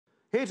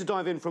Here to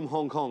dive in from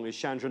Hong Kong is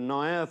Chandran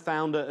Nair,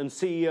 founder and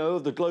CEO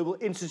of the Global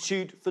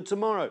Institute for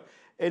Tomorrow.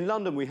 In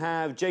London, we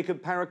have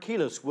Jacob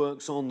Parakilas,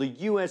 works on the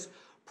US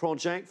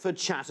project for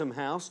Chatham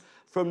House.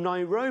 From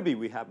Nairobi,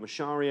 we have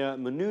Macharia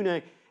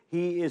Munene.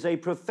 He is a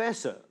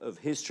professor of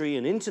history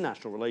and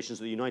international relations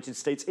at the United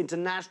States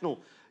International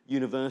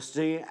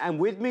University. And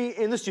with me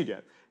in the studio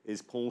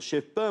is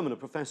Schiff, Berman, a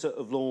professor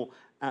of law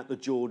at the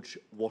George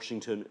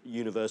Washington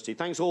University.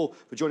 Thanks all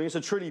for joining us. A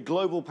truly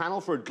global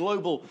panel for a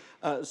global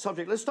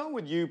subject. Let's start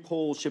with you,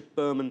 Schiff,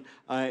 Berman,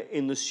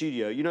 in the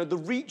studio. You know, the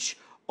reach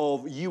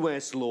of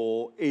US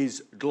law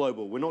is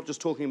global. We're not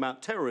just talking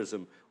about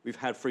terrorism. We've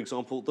had, for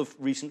example, the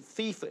recent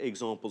FIFA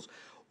examples.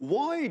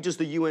 Why does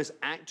the US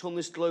act on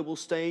this global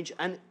stage,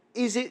 and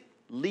is it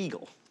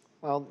legal?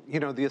 Well,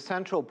 you know, the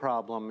essential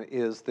problem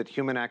is that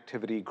human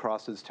activity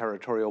crosses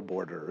territorial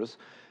borders,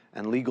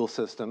 and legal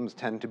systems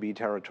tend to be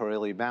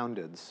territorially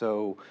bounded.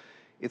 So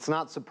it's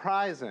not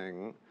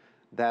surprising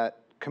that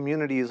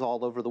communities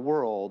all over the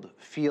world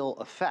feel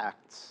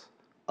effects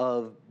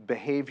of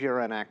behavior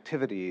and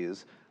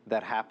activities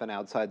that happen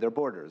outside their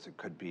borders. It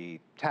could be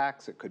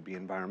tax, it could be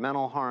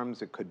environmental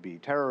harms, it could be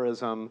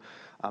terrorism.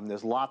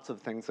 There's lots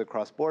of things that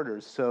cross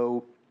borders.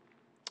 So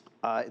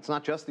it's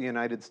not just the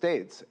United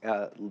States.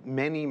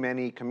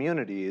 Many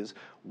communities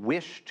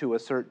wish to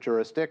assert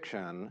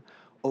jurisdiction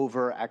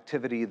over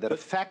activity that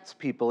affects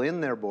people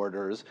in their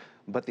borders,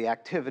 but the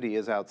activity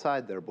is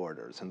outside their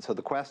borders. And so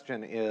the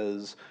question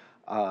is,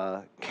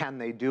 can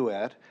they do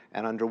it,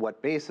 and under what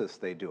basis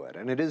they do it?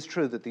 And it is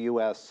true that the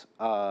US,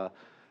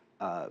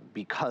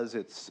 because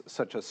it's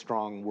such a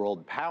strong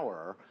world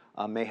power,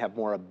 may have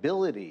more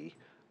ability,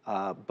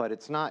 but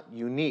it's not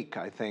unique,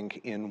 I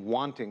think, in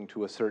wanting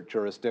to assert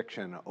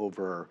jurisdiction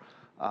over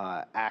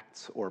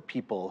acts or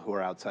people who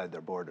are outside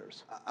their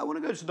borders. I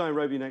want to go to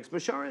Nairobi next.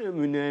 Macharia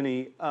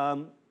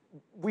Munene,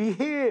 we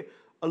hear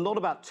a lot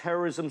about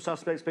terrorism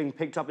suspects being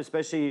picked up,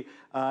 especially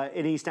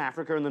in East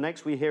Africa, and the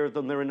next we hear of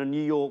them, they're in a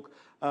New York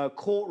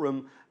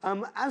courtroom.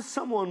 As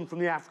someone from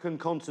the African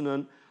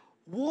continent,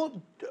 what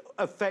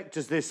effect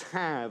does this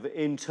have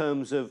in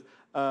terms of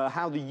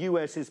how the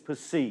US is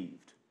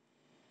perceived?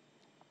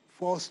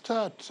 For a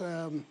start,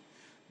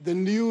 the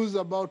news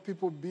about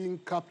people being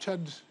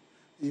captured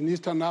in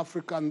Eastern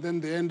Africa and then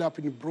they end up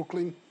in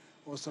Brooklyn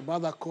or some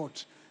other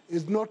court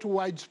is not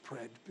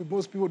widespread.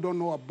 Most people don't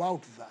know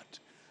about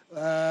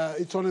that.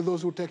 It's only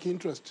those who take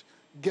interest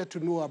get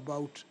to know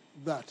about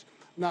that.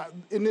 Now,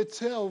 in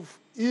itself,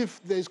 if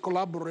there's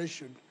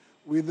collaboration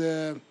with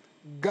the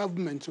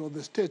government or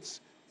the states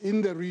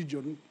in the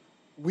region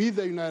with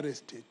the United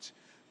States,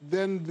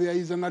 then there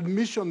is an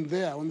admission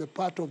there on the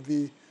part of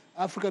the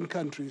African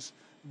countries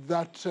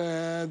that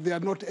they are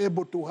not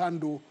able to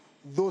handle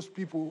those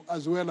people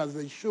as well as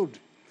they should.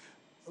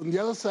 On the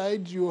other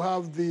side, you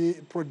have the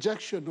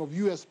projection of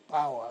US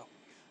power,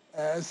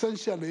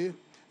 essentially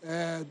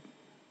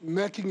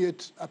making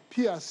it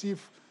appear as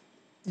if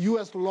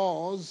US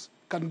laws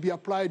can be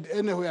applied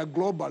anywhere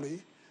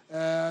globally,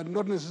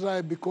 not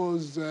necessarily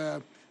because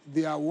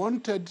they are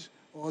wanted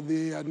or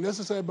they are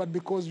necessary, but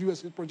because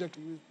US is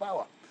projecting its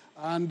power.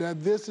 And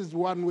this is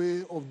one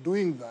way of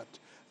doing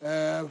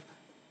that,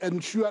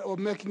 or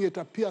making it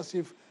appear as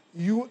if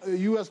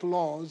US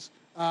laws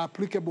are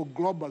applicable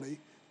globally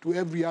to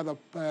every other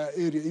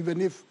area,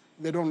 even if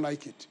they don't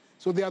like it.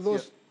 So there are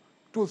those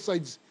two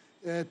sides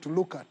to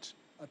look at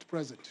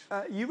present.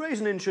 You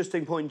raise an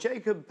interesting point.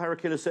 Jacob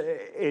Parakilas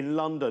in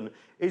London,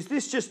 is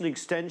this just an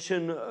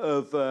extension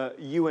of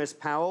US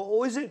power,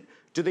 or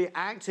do they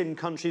act in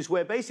countries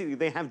where basically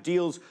they have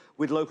deals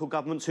with local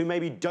governments who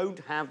maybe don't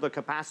have the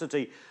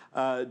capacity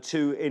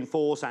to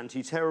enforce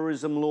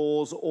anti-terrorism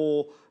laws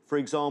or, for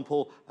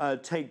example,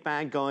 take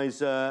bad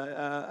guys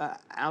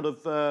out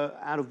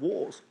of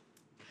wars?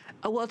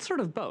 Well, it's sort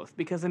of both,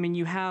 because, I mean,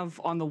 you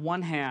have, on the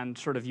one hand,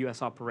 sort of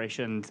U.S.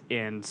 operations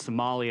in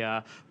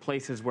Somalia,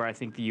 places where I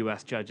think the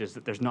U.S. judges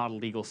that there's not a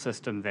legal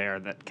system there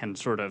that can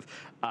sort of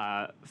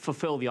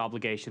fulfill the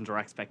obligations or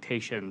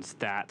expectations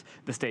that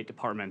the State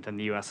Department and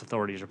the U.S.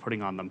 authorities are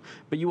putting on them.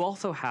 But you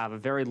also have a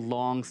very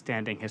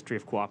long-standing history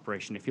of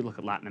cooperation. If you look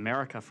at Latin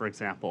America, for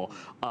example,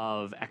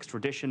 of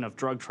extradition of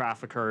drug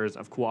traffickers,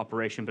 of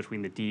cooperation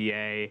between the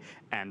DEA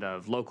and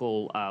of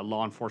local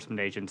law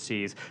enforcement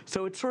agencies.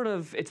 So it's sort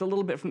of, it's a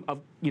little bit from,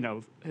 you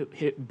know,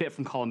 bit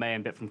from column A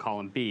and bit from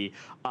column B.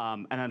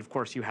 And then, of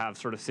course, you have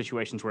sort of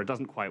situations where it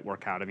doesn't quite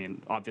work out. I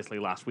mean, obviously,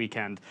 last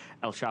weekend,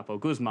 El Chapo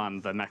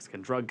Guzman, the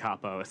Mexican drug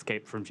capo,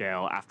 escaped from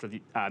jail after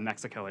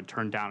Mexico had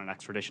turned down an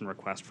extradition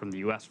request from the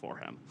U.S. for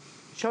him.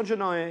 Chandran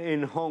Nair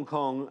in Hong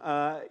Kong,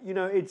 you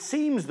know, it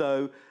seems,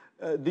 though,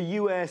 the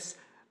U.S.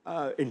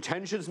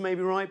 Intentions may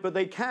be right, but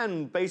they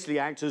can basically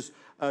act as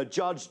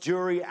judge,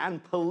 jury,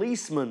 and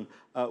policeman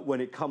when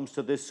it comes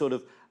to this sort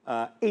of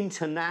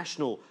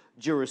international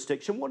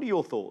jurisdiction. What are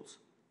your thoughts?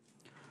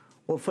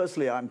 Well,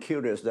 firstly, I'm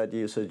curious that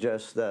you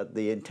suggest that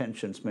the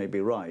intentions may be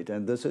right,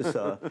 and this is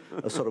a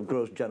sort of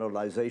gross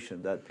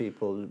generalization that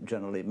people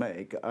generally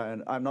make,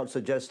 and I'm not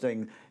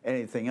suggesting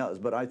anything else,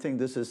 but I think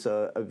this is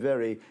a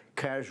very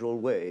casual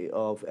way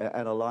of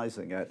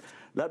analyzing it.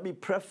 let me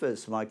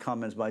preface my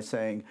comments by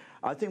saying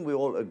I think we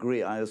all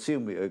agree, I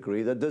assume we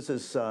agree, that this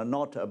is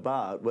not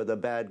about whether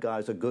bad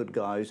guys or good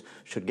guys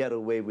should get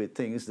away with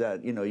things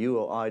that, you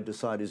or I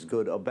decide is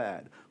good or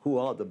bad. Who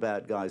are the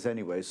bad guys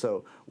anyway?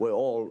 So we're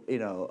all,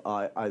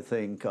 I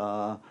think,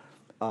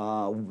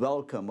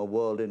 welcome a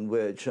world in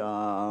which,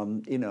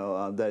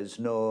 there's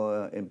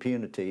no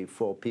impunity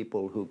for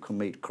people who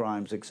commit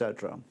crimes,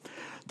 etc.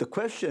 The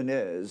question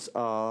is,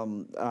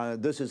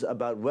 this is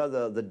about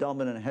whether the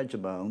dominant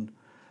hegemon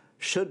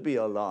should be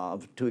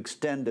allowed to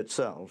extend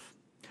itself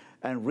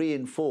and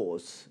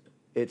reinforce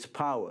its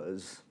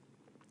powers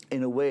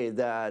in a way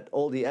that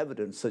all the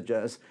evidence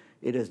suggests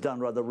it has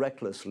done rather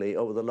recklessly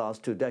over the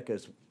last 2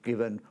 decades,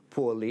 given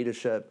poor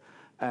leadership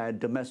and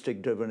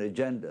domestic-driven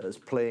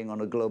agendas playing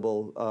on a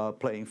global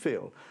playing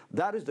field.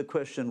 That is the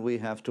question we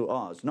have to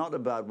ask, not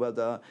about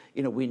whether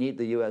we need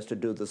the U.S. to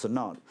do this or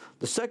not.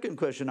 The second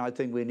question I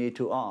think we need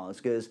to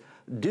ask is,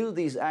 do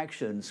these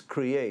actions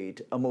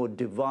create a more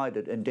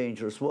divided and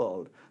dangerous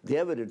world? The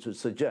evidence would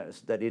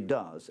suggest that it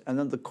does. And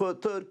then the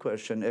third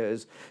question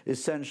is,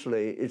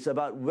 essentially, it's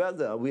about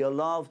whether we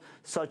allow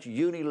such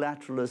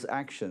unilateralist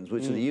actions,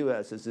 which the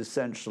U.S. is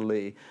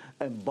essentially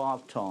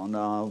embarked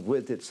on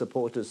with its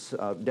supporters,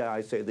 dare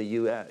I say,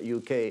 the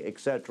UK,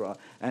 etc.,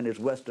 and its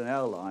Western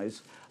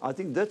allies. I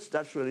think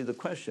that's really the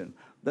question.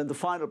 Then the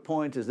final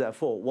point is,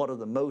 therefore, what are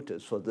the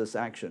motives for these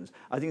actions?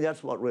 I think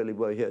that's what really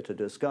we're here to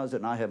discuss,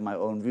 and I have my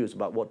own views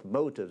about what the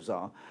motives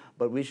are.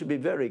 But we should be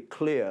very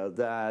clear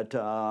that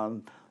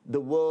the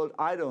world,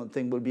 I don't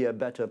think, will be a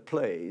better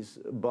place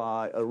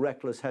by a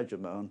reckless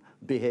hegemon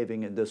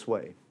behaving in this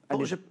way,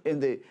 and it's in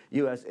the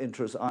U.S.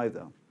 interest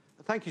either.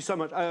 Thank you so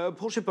much.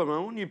 Paul Schiff, I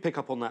want you to pick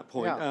up on that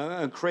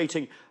point,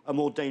 creating a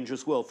more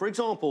dangerous world. For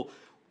example,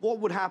 what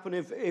would happen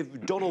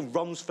if Donald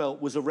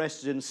Rumsfeld was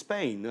arrested in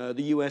Spain?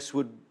 The US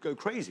would go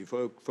crazy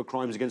for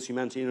crimes against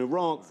humanity in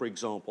Iraq, for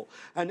example.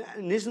 And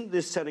isn't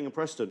this setting a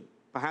precedent?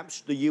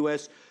 Perhaps the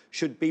US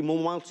should be more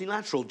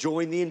multilateral,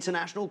 join the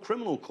International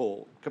Criminal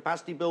Court,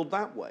 capacity build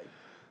that way.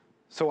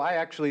 So I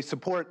actually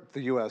support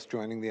the US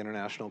joining the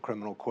International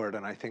Criminal Court,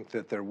 and I think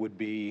that there would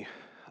be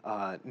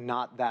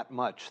not that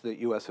much that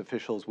U.S.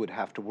 officials would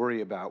have to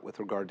worry about with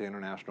regard to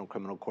International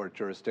Criminal Court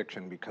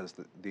jurisdiction, because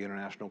the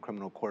International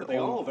Criminal Court... But they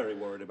are very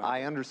worried about it.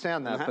 I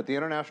understand that, but the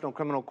International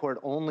Criminal Court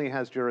only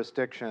has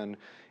jurisdiction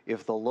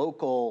if the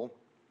local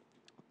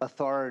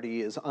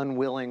authority is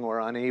unwilling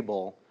or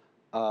unable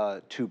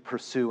to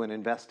pursue an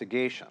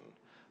investigation.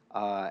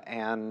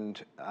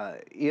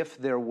 If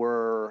there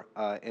were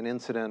an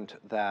incident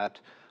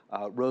that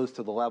rose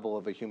to the level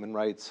of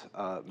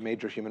a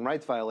major human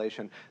rights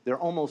violation, there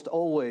almost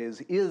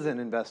always is an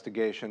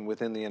investigation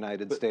within the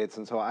United States.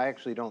 And so I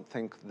actually don't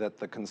think that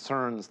the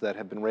concerns that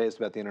have been raised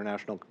about the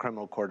International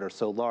Criminal Court are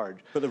so large.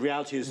 But the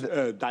reality is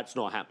that's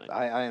not happening.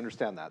 I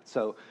understand that.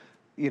 So,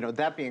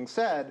 that being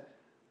said,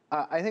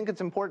 I think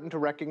it's important to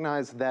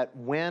recognize that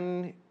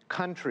when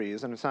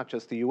countries, and it's not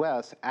just the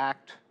U.S.,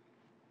 act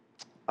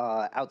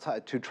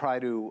outside to try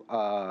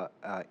to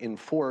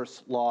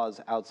enforce laws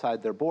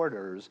outside their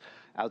borders,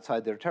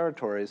 outside their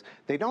territories,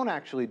 they don't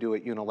actually do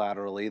it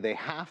unilaterally. They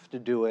have to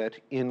do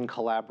it in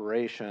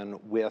collaboration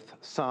with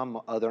some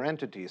other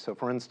entity. So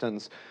for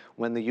instance,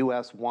 when the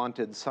US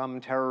wanted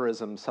some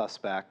terrorism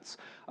suspects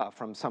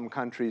from some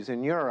countries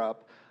in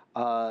Europe,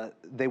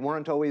 they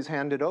weren't always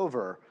handed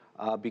over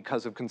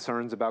because of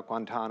concerns about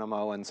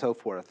Guantanamo and so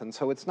forth. And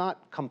so it's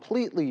not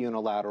completely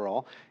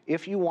unilateral.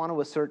 If you want to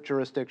assert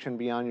jurisdiction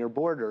beyond your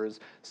borders,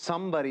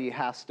 somebody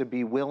has to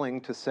be willing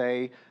to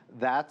say,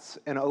 that's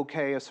an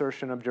okay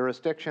assertion of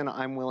jurisdiction.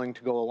 I'm willing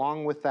to go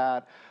along with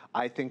that.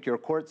 I think your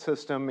court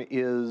system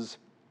is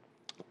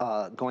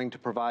going to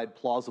provide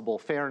plausible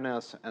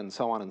fairness, and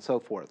so on and so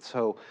forth.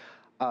 So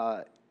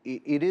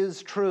it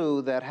is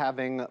true that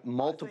having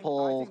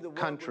multiple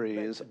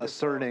countries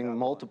asserting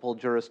multiple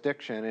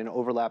jurisdiction in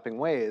overlapping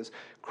ways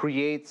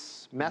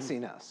creates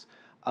messiness.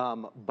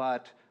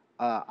 But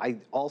I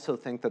also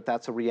think that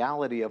that's a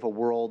reality of a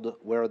world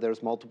where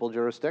there's multiple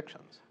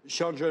jurisdictions.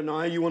 Chandran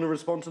Nair, you want to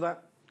respond to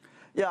that?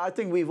 Yeah, I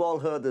think we've all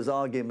heard these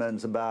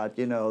arguments about,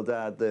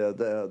 that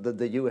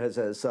the U.S.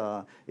 has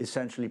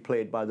essentially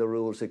played by the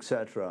rules,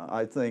 etc.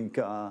 I think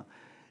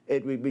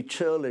it would be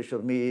churlish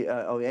of me,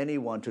 or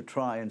anyone, to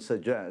try and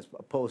suggest,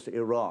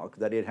 post-Iraq,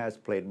 that it has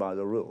played by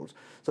the rules.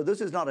 So this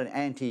is not an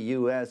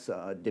anti-U.S.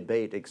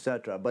 debate,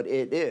 etc., but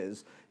it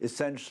is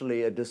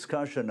essentially a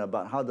discussion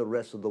about how the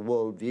rest of the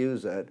world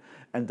views it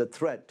and the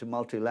threat to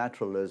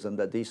multilateralism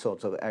that these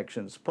sorts of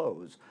actions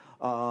pose.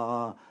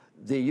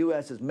 The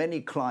U.S. has many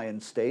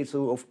client states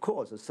who, of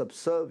course, are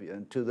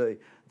subservient to the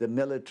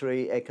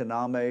military,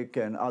 economic,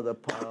 and other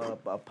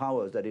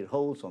powers that it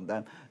holds on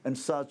them, and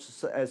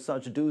as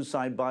such do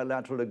sign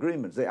bilateral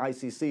agreements. The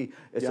ICC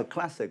is a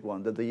classic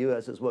one that the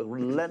U.S. has worked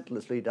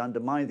relentlessly to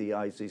undermine the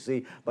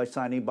ICC by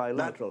signing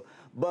bilateral.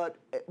 But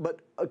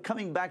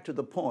coming back to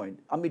the point,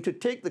 I mean, to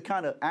take the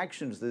kind of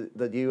actions that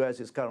the U.S.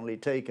 is currently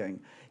taking,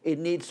 it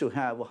needs to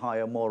have a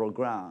higher moral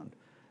ground.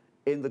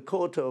 in the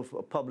court of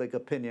public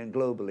opinion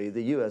globally,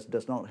 the US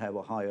does not have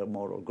a higher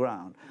moral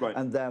ground. Right.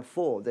 And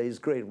therefore, there is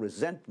great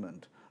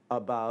resentment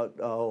about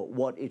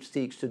what it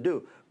seeks to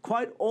do,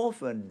 quite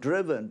often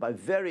driven by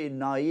very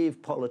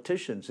naive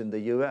politicians in the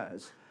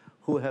US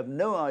who have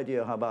no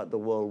idea how about the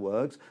world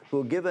works, who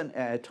are given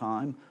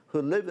airtime,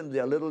 who live in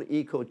their little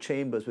echo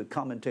chambers with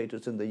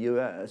commentators in the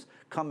US,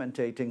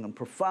 commentating on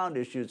profound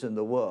issues in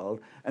the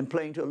world and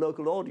playing to a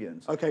local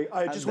audience. Okay,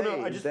 I just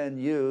want to then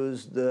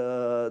use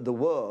the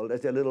world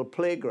as their little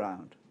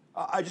playground.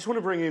 I just want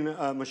to bring in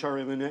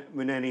Macharia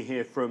Munene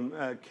here from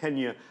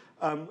Kenya.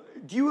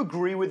 Do you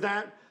agree with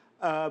that?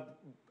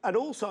 And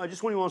also, I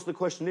just want to answer the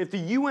question, if the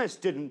US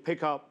didn't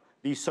pick up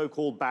these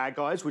so-called bad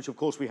guys, which of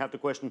course we have to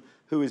question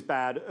who is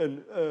bad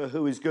and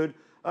who is good,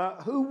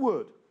 who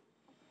would?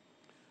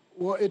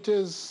 Well, it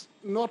is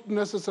not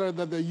necessary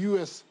that the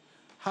US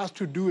has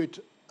to do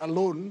it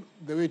alone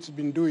the way it's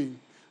been doing.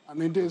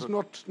 And it is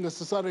not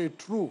necessarily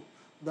true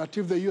that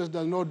if the US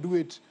does not do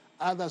it,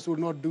 others will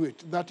not do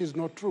it. That is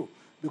not true,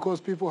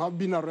 because people have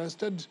been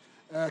arrested.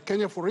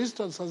 Kenya, for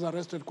instance, has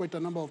arrested quite a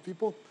number of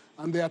people,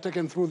 and they are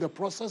taken through the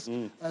process.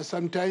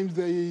 Sometimes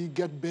they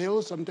get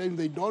bail, sometimes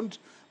they don't.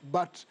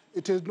 But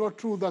it is not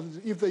true that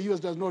if the US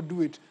does not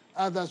do it,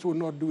 others will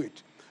not do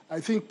it.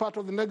 I think part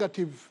of the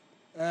negative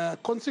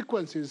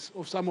consequences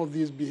of some of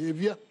this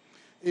behavior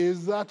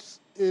is that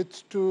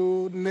it's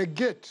to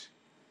negate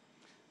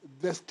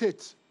the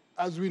states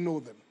as we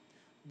know them,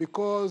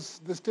 because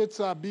the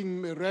states are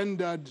being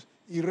rendered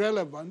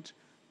irrelevant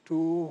to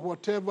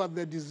whatever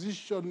the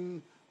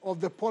decision of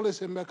the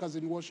policymakers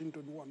in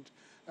Washington want.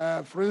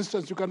 For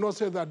instance, you cannot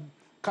say that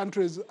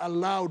countries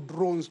allow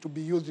drones to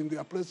be used in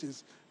their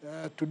places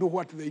to do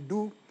what they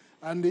do,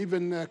 and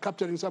even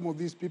capturing some of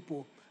these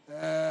people.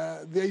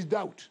 There is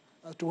doubt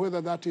as to whether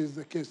that is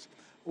the case.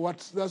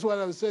 That's why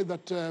I would say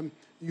that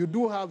you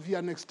do have here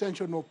an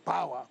extension of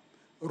power,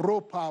 raw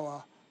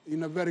power,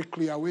 in a very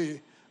clear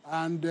way,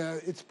 and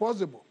it's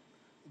possible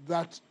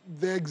that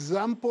the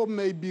example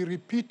may be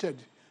repeated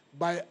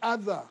by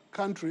other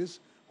countries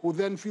who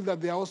then feel that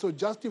they are also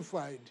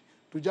justified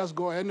to just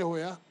go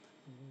anywhere,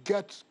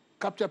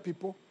 capture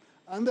people,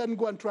 and then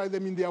go and try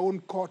them in their own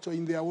court or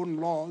in their own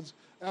laws,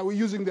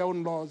 using their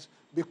own laws,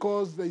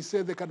 because they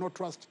say they cannot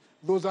trust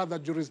those other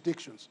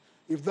jurisdictions.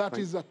 If that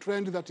is a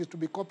trend that is to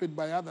be copied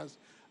by others,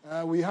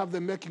 we have the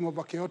making of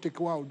a chaotic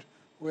world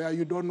where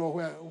you don't know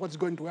what's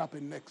going to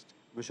happen next.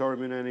 Macharia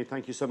Munene,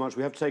 thank you so much.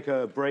 We have to take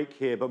a break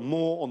here, but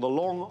more on the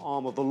long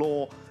arm of the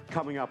law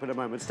coming up in a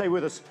moment. Stay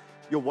with us.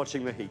 You're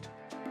watching The Heat.